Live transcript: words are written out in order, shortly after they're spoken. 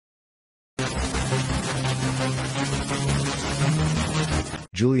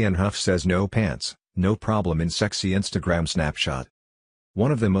Julianne Hough says no pants, no problem in sexy Instagram snapshot.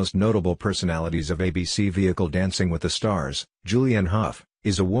 One of the most notable personalities of ABC vehicle Dancing with the Stars, Julianne Hough,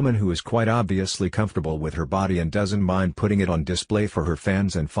 is a woman who is quite obviously comfortable with her body and doesn't mind putting it on display for her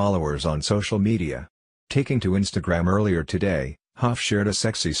fans and followers on social media. Taking to Instagram earlier today, Hough shared a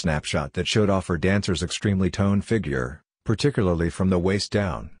sexy snapshot that showed off her dancer's extremely toned figure, particularly from the waist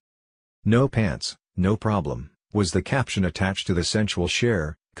down. "No pants, no problem," was the caption attached to the sensual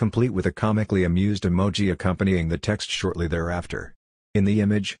share, complete with a comically amused emoji accompanying the text shortly thereafter. In the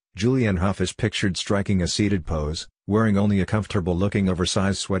image, Julianne Hough is pictured striking a seated pose, wearing only a comfortable-looking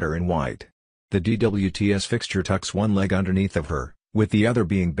oversized sweater in white. The DWTS fixture tucks one leg underneath of her, with the other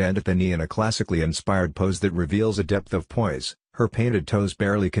being bent at the knee in a classically inspired pose that reveals a depth of poise, her painted toes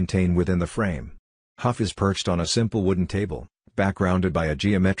barely contained within the frame. Hough is perched on a simple wooden table, backgrounded by a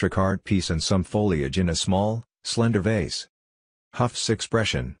geometric art piece and some foliage in a small, slender vase. Hough's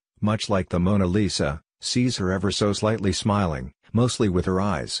expression, much like the Mona Lisa, sees her ever so slightly smiling, mostly with her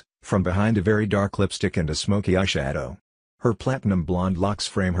eyes, from behind a very dark lipstick and a smoky eyeshadow. Her platinum blonde locks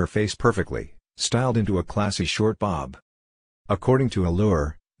frame her face perfectly, styled into a classy short bob. According to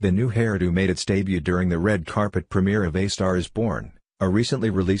Allure, the new hairdo made its debut during the red carpet premiere of A Star Is Born, a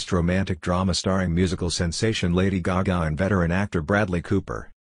recently released romantic drama starring musical sensation Lady Gaga and veteran actor Bradley Cooper.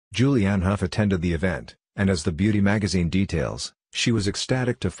 Julianne Hough attended the event, and as the beauty magazine details, she was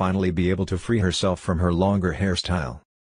ecstatic to finally be able to free herself from her longer hairstyle.